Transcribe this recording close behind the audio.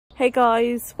Hey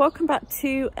guys, welcome back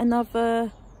to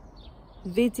another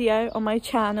video on my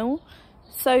channel.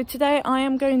 So today I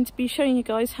am going to be showing you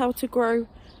guys how to grow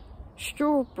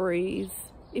strawberries.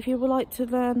 If you would like to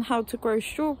learn how to grow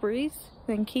strawberries,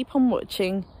 then keep on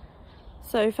watching.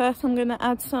 So first I'm going to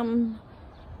add some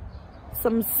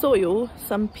soil,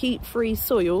 some peat-free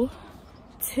soil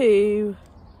to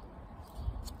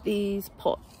these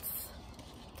pots.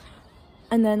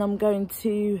 And then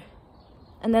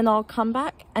I'll come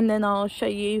back and then I'll show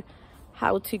you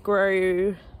how to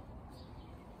grow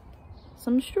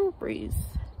some strawberries.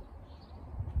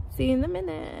 See you in a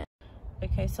minute.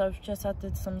 Okay, so I've just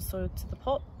added some soil to the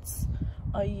pots.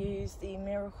 I use the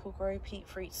Miracle-Gro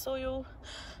peat-free soil.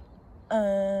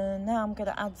 Now I'm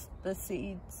going to add the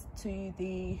seeds to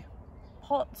the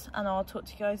pots and I'll talk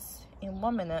to you guys in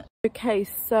 1 minute. Okay,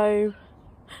 so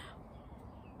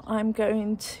I'm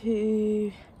going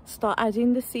to start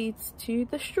adding the seeds to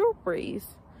the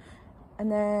strawberries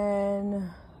and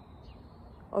then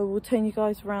I will turn you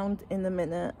guys around in a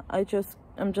minute. I'm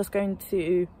just going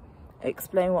to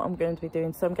explain what I'm going to be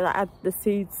doing. So I'm going to add the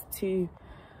seeds to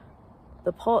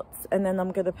the pots and then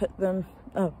I'm going to put them,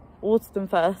 water them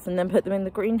first and then put them in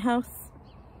the greenhouse.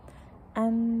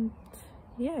 And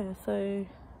yeah, so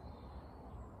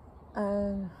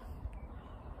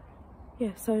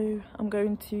so I'm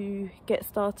going to get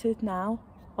started now.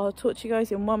 I'll talk to you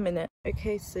guys in 1 minute.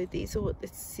 Okay, so these are what the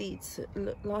seeds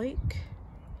look like.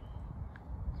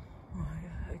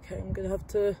 Okay, I'm gonna have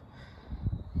to...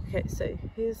 Okay, so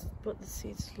here's what the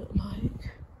seeds look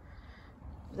like.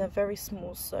 They're very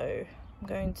small, so I'm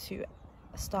going to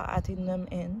start adding them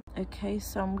in. Okay,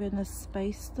 so I'm gonna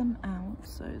space them out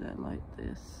so they're like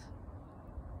this.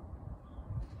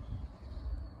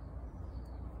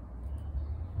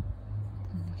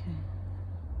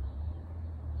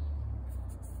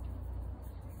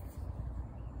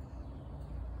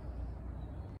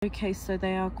 Okay, so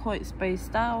they are quite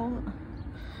spaced out.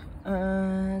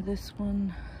 This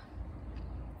one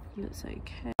looks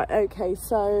okay. Okay,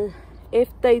 so if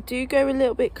they do go a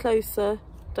little bit closer,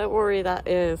 don't worry, that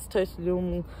is totally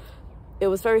normal. It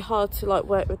was very hard to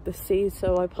work with the seeds,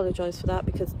 so I apologize for that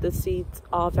because the seeds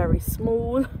are very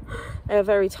small. They're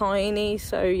very tiny,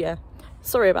 so yeah,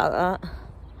 sorry about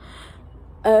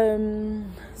that.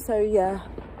 So yeah,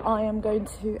 I am going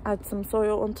to add some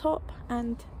soil on top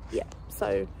and yeah, so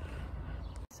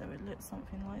it looks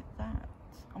something like that.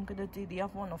 I'm gonna do the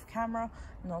other one off camera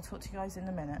and I'll talk to you guys in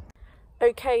a minute.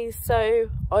 Okay, so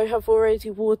I have already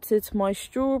watered my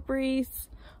strawberries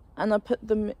and I put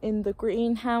them in the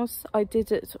greenhouse. I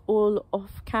did it all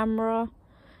off camera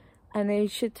and they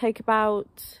should take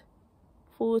about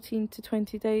 14 to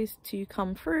 20 days to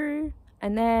come through,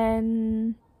 and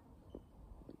then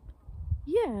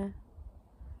yeah,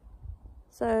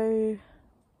 so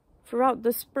throughout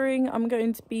the spring I'm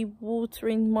going to be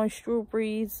watering my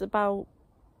strawberries about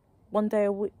 1 day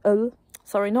a week.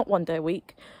 Sorry, not 1 day a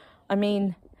week, I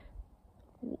mean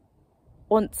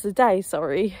once a day,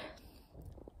 sorry.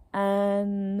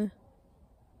 But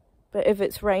if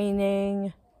it's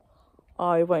raining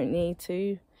I won't need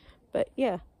to. But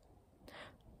yeah,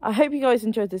 I hope you guys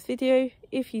enjoyed this video.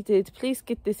 If you did, please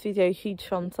give this video a huge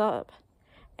thumbs up.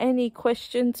 Any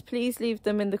questions, please leave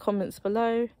them in the comments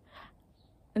below.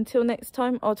 Until next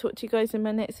time, I'll talk to you guys in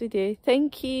my next video.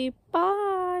 Thank you. Bye.